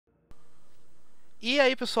E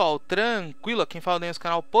aí pessoal, tranquilo? Quem fala nesse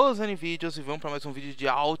canal Pozzani vídeos e vamos para mais um vídeo de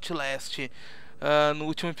Outlast. No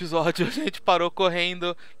último episódio a gente parou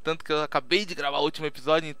correndo, tanto que eu acabei de gravar o último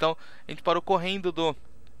episódio, então a gente parou correndo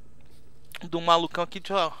do malucão aqui.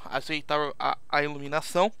 Deixa eu ajeitar a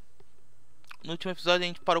iluminação. No último episódio a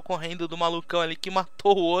gente parou correndo do malucão ali que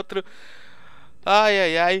matou o outro. Ai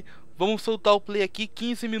ai ai, vamos soltar o play aqui,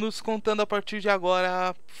 15 minutos contando a partir de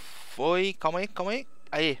agora. Foi, calma aí,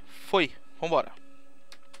 aí, foi, vambora.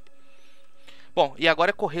 Bom, e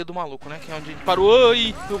agora é correr do maluco, né? Que é onde a gente parou.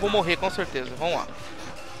 Oi, eu vou morrer com certeza. Vamos lá.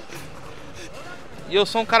 E eu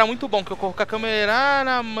sou um cara muito bom, que eu corro com a câmera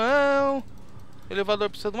na mão. O elevador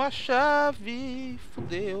precisa de uma chave.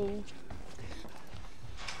 Fudeu.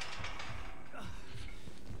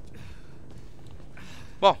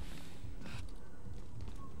 Bom.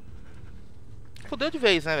 Fudeu de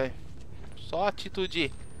vez, né, velho? Só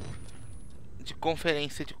atitude de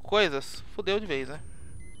conferência de coisas. Fudeu de vez, né?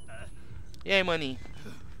 E aí, maninho?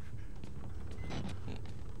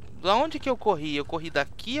 Da onde que eu corri? Eu corri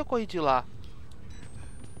daqui ou eu corri de lá?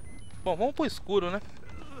 Bom, vamos pro escuro, né?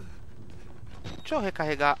 Deixa eu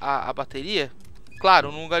recarregar a bateria.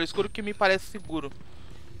 Claro, num lugar escuro que me parece seguro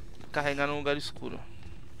carregar num lugar escuro.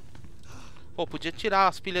 Pô, podia tirar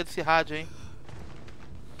as pilhas desse rádio, hein?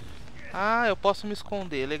 Ah, eu posso me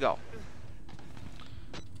esconder, legal.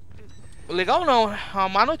 Legal não, é uma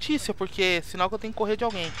má notícia, porque é sinal que eu tenho que correr de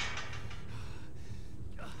alguém.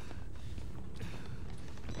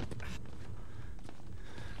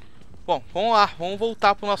 Bom, vamos lá, vamos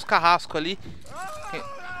voltar pro nosso carrasco ali.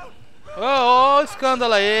 Ô,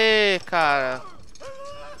 escândalo aí, cara.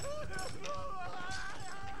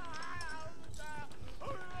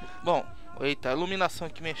 Bom, eita, a iluminação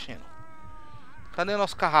aqui mexendo. Cadê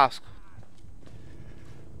nosso carrasco?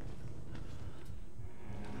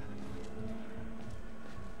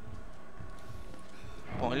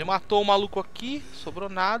 Bom, ele matou o maluco aqui, sobrou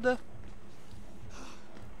nada.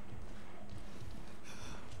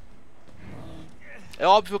 É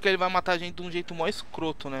óbvio que ele vai matar a gente de um jeito mó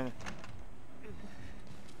escroto, né?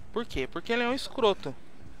 Por quê? Porque ele é um escroto.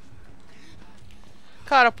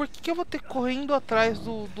 Cara, por que eu vou ter correndo atrás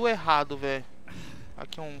do errado, velho?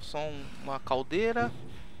 Aqui é só uma caldeira.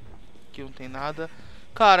 Aqui não tem nada.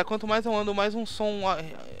 Cara, quanto mais eu ando, mais um som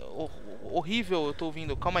horrível eu tô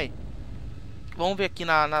ouvindo. Calma aí. Vamos ver aqui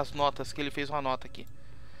nas notas, que ele fez uma nota aqui.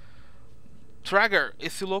 Trager,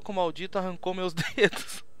 esse louco maldito arrancou meus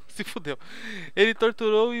dedos. Se fudeu. Ele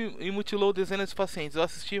torturou e mutilou dezenas de pacientes. Eu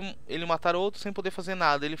assisti ele matar outros sem poder fazer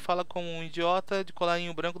nada. Ele fala como um idiota de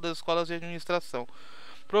colarinho branco das escolas de administração.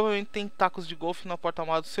 Provavelmente tem tacos de golfe na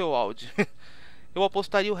porta-malas do seu Audi. Eu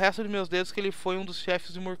apostaria o resto de meus dedos que ele foi um dos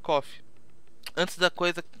chefes de Murkoff. Antes da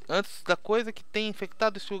coisa que tem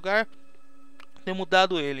infectado esse lugar ter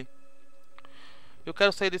mudado ele. Eu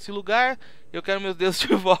quero sair desse lugar. Eu quero meus dedos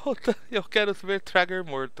de volta. Eu quero ver Trager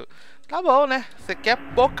morto. Tá bom, né? Você quer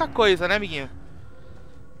pouca coisa, né, amiguinho?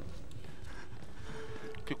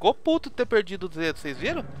 Ficou puto de ter perdido os dedos, vocês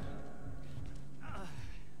viram?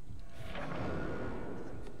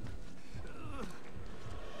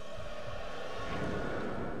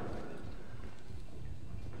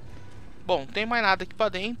 Bom, não tem mais nada aqui pra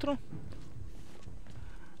dentro.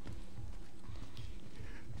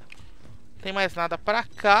 Tem mais nada pra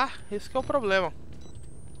cá. Esse que é o problema.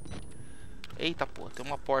 Eita, pô, tem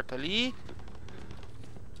uma porta ali.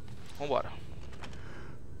 Vambora.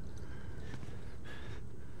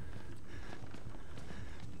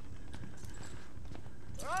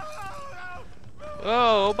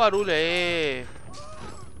 Oh, o barulho aí.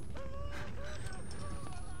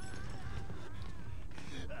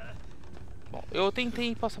 Bom, eu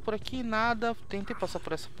tentei passar por aqui, nada. Tentei passar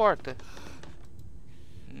por essa porta.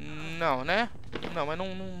 Não, né? Não, mas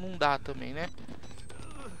não dá também, né?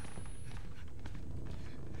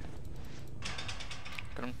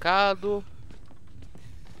 Trancado.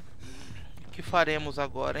 O que faremos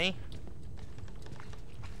agora, hein?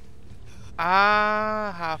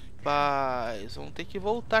 Ah, rapaz. Vamos ter que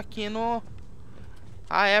voltar aqui no...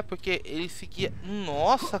 Ah, é, porque ele seguia...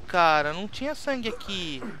 Nossa, cara, não tinha sangue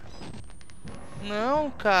aqui. Não,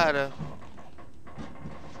 cara.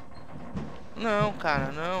 Não,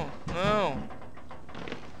 cara, não.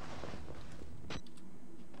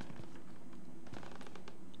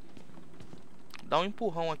 Dá um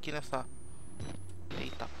empurrão aqui nessa...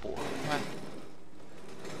 Eita porra, vai.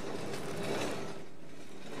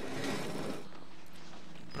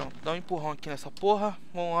 Pronto, dá um empurrão aqui nessa porra.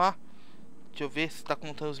 Vamos lá. Deixa eu ver se tá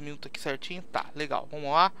contando os minutos aqui certinho. Tá, legal,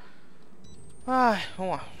 vamos lá. Ai,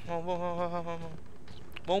 vamos lá.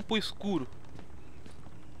 Vamos pro escuro.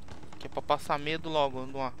 Que é pra passar medo logo.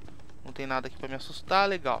 Vamos lá. Não tem nada aqui pra me assustar,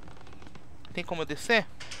 legal. Tem como eu descer?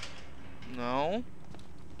 Não.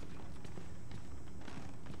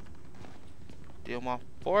 Tem uma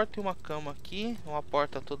porta e uma cama aqui. Uma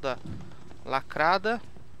porta toda lacrada.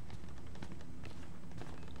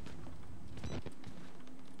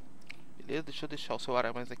 Beleza, deixa eu deixar o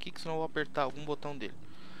celular mais aqui, que senão eu vou apertar algum botão dele.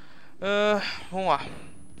 Vamos lá.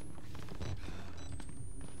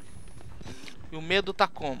 E o medo tá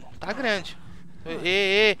como? Tá grande.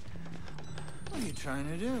 Ei.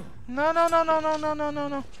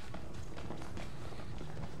 Não.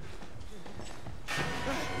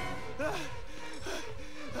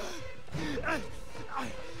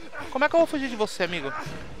 Como é que eu vou fugir de você, amigo?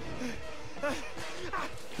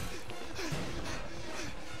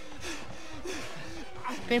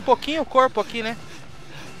 Tem pouquinho corpo aqui, né?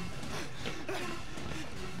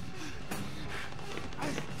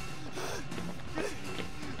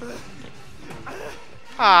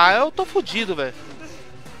 Ah, eu tô fudido, velho.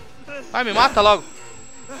 Vai, me mata logo.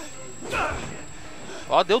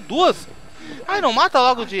 Ó, deu duas. Ai, não mata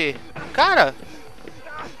logo de cara.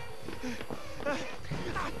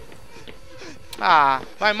 Ah,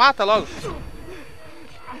 vai, mata logo.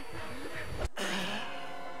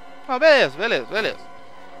 Ah, beleza.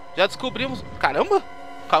 Já descobrimos... Caramba!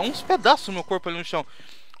 Caiu uns pedaços do meu corpo ali no chão.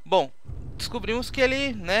 Bom, descobrimos que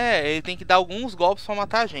ele, né, ele tem que dar alguns golpes pra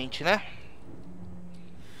matar a gente, né?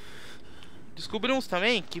 Descobrimos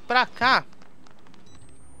também que pra cá...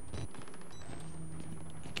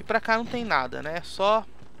 não tem nada, né? Só...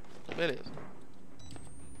 Beleza.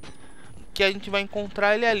 Que a gente vai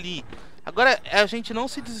encontrar ele ali. Agora é a gente não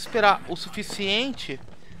se desesperar o suficiente...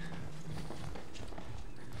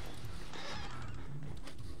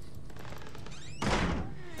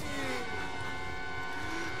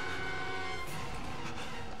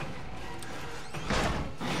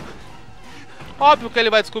 Óbvio que ele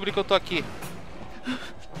vai descobrir que eu tô aqui.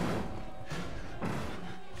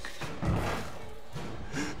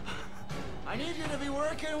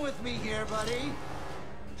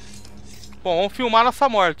 Bom, vamos filmar nossa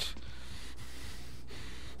morte.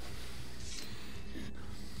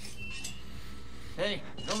 Hey,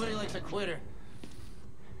 nobody likes a quitter.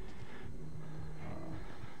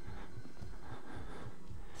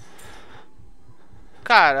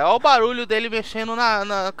 Cara, olha o barulho dele mexendo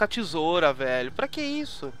com a tesoura, velho. Pra que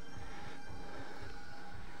isso?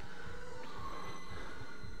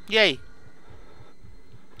 E aí?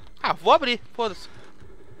 Ah, vou abrir, foda-se.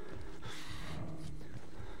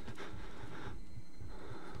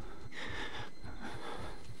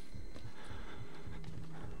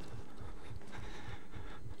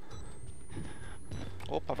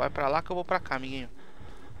 Opa, vai pra lá que eu vou pra cá, amiguinho.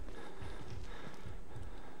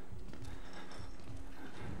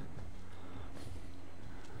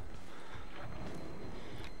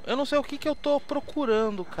 Eu não sei o que que eu tô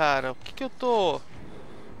procurando, cara. O que que eu tô...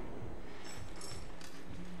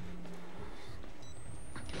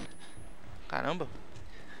 Caramba.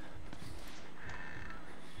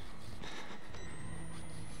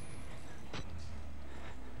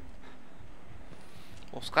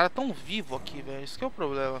 Os caras tão vivos aqui, velho. Isso que é o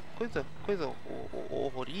problema. Coisa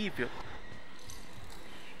horrível.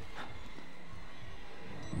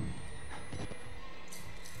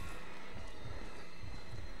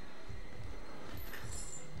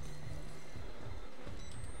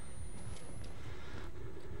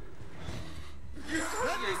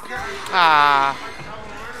 Ah.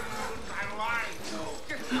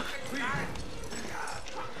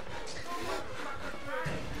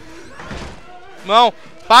 Não,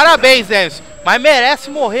 parabéns, Enzo. Mas merece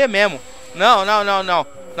morrer mesmo. Não.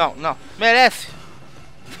 Merece.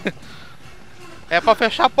 É pra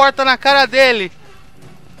fechar a porta na cara dele.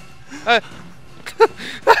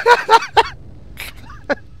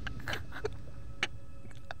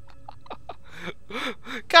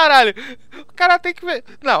 Caralho, o cara tem que ver.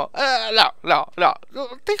 Não.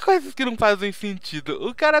 Tem coisas que não fazem sentido.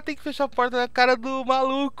 O cara tem que fechar a porta na cara do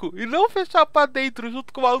maluco e não fechar pra dentro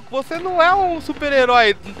junto com o maluco. Você não é um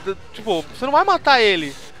super-herói. Tipo, você não vai matar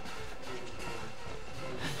ele.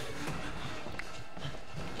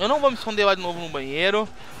 Eu não vou me esconder lá de novo no banheiro.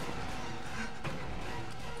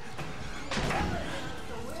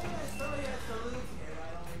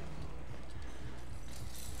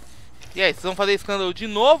 E aí, vocês vão fazer escândalo de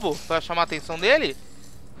novo pra chamar a atenção dele?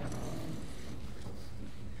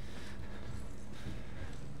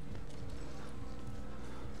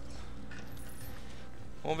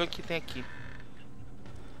 Vamos ver o que tem aqui.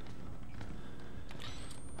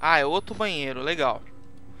 Ah, é outro banheiro, legal.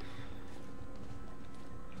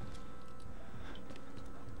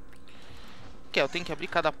 O que? Eu tenho que abrir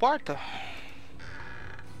cada porta?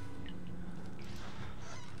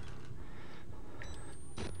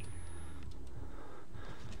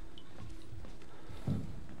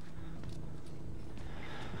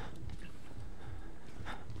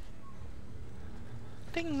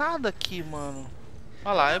 tem nada aqui, mano.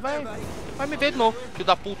 Olha lá, vai me ver de novo, filho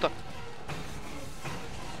da puta.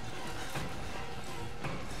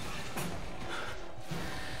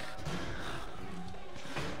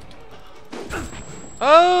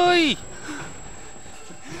 Ai!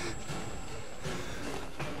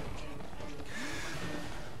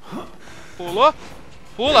 Pulou?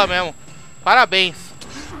 Pula mesmo. Parabéns.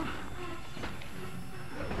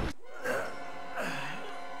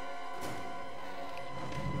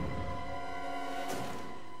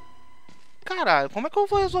 Caralho, como é que eu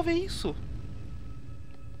vou resolver isso?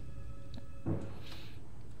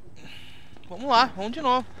 Vamos lá, vamos de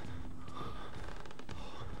novo.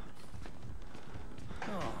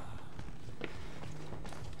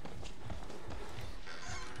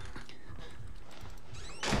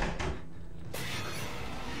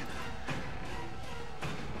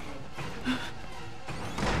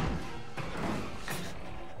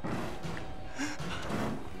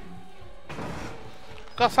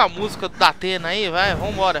 Com essa música da Atena aí, vai,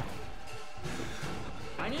 vambora.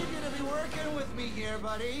 I need you to be working with me here,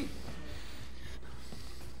 buddy.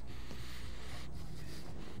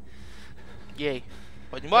 E aí?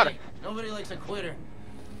 Pode ir embora? Hey, nobody likes a quitter.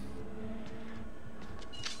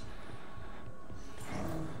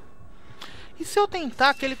 E se eu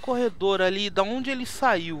tentar aquele corredor ali, da onde ele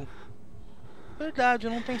saiu? Verdade,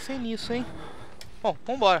 eu não pensei nisso, hein? Bom,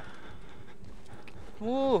 vambora.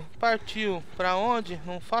 Partiu. Pra onde?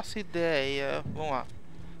 Não faço ideia. Vamos lá.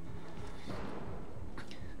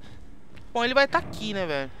 Bom, ele vai estar aqui, né,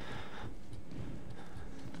 velho?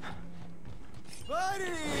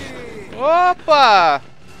 Opa!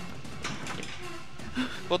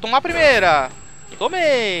 Vou tomar a primeira.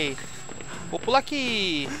 Tomei. Vou pular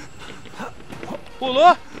aqui.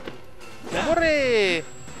 Pulou. Vou morrer.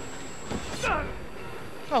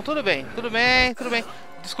 Não, tudo bem, tudo bem, tudo bem.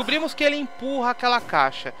 Descobrimos que ele empurra aquela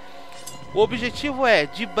caixa. O objetivo é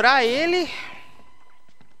dibrar ele.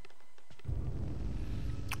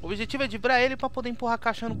 O objetivo é dibrar ele para poder empurrar a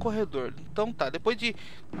caixa no corredor. Então tá, depois de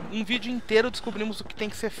um vídeo inteiro descobrimos o que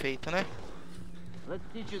tem que ser feito, né?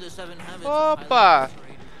 Opa!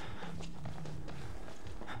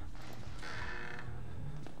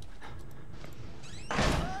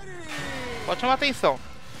 Pode chamar atenção.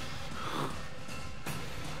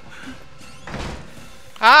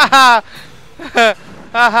 Ah!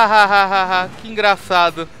 Que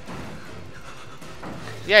engraçado.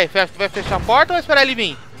 E aí, vai fechar a porta ou vai esperar ele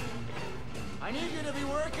vir? I need you to be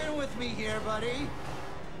working with me here, buddy.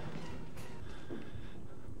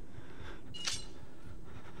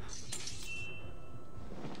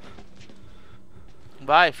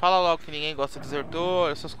 Vai, fala logo que ninguém gosta de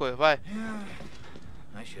desertor, essas coisas, vai.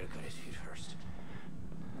 I should have cut his feet first.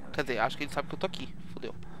 Quer dizer, acho que ele sabe que eu tô aqui.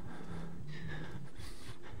 Fudeu.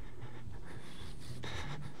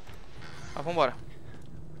 Ah, vambora.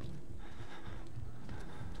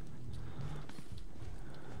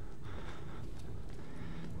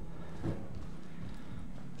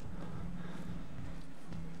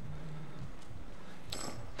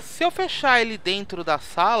 Se eu fechar ele dentro da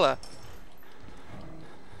sala,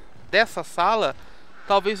 dessa sala,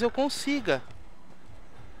 talvez eu consiga.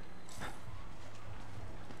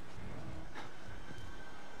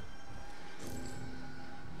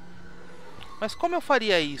 Mas como eu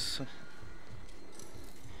faria isso?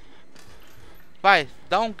 Vai,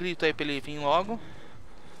 dá um grito aí pra ele vir logo.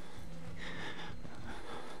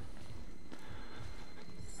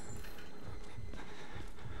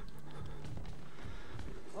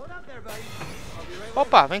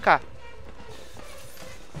 Opa, vem cá.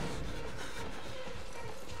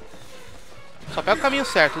 Só pega o caminho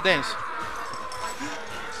certo, Denis.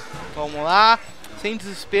 Vamos lá. Sem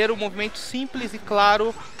desespero, movimento simples e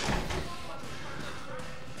claro.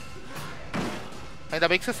 Ainda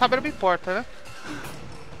bem que você sabe abrir porta, né?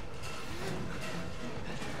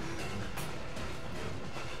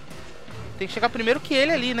 Tem que chegar primeiro que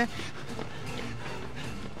ele ali, né?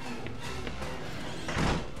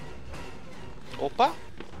 Opa!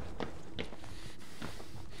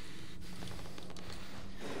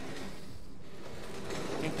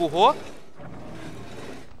 Empurrou.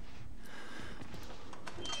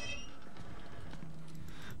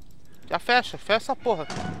 Já fecha essa porra.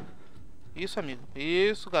 Isso, amigo.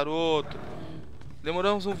 Isso, garoto.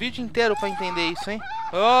 Demoramos um vídeo inteiro pra entender isso, hein?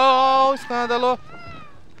 Oh, escândalo.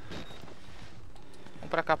 Vamos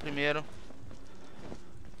pra cá primeiro.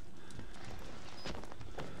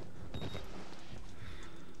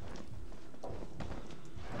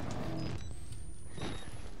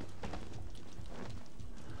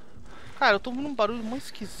 Cara, eu tô ouvindo um barulho muito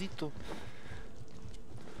esquisito.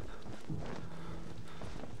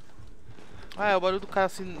 Ah, é o barulho do cara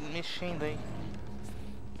se mexendo aí.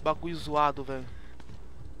 Bagulho zoado, velho.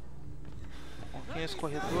 Aqui nesse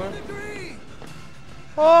corredor.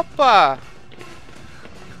 Opa!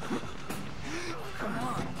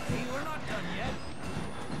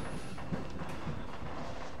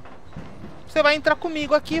 Você vai entrar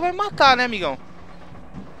comigo aqui e vai me matar, né, amigão?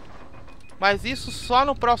 Mas isso só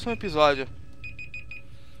no próximo episódio.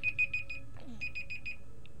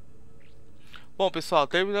 Bom, pessoal,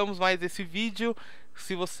 terminamos mais esse vídeo.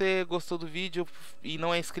 Se você gostou do vídeo e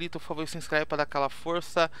não é inscrito, por favor, se inscreve para dar aquela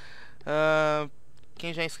força.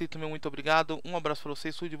 Quem já é inscrito, meu muito obrigado. Um abraço para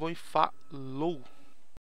vocês, tudo de bom e falou!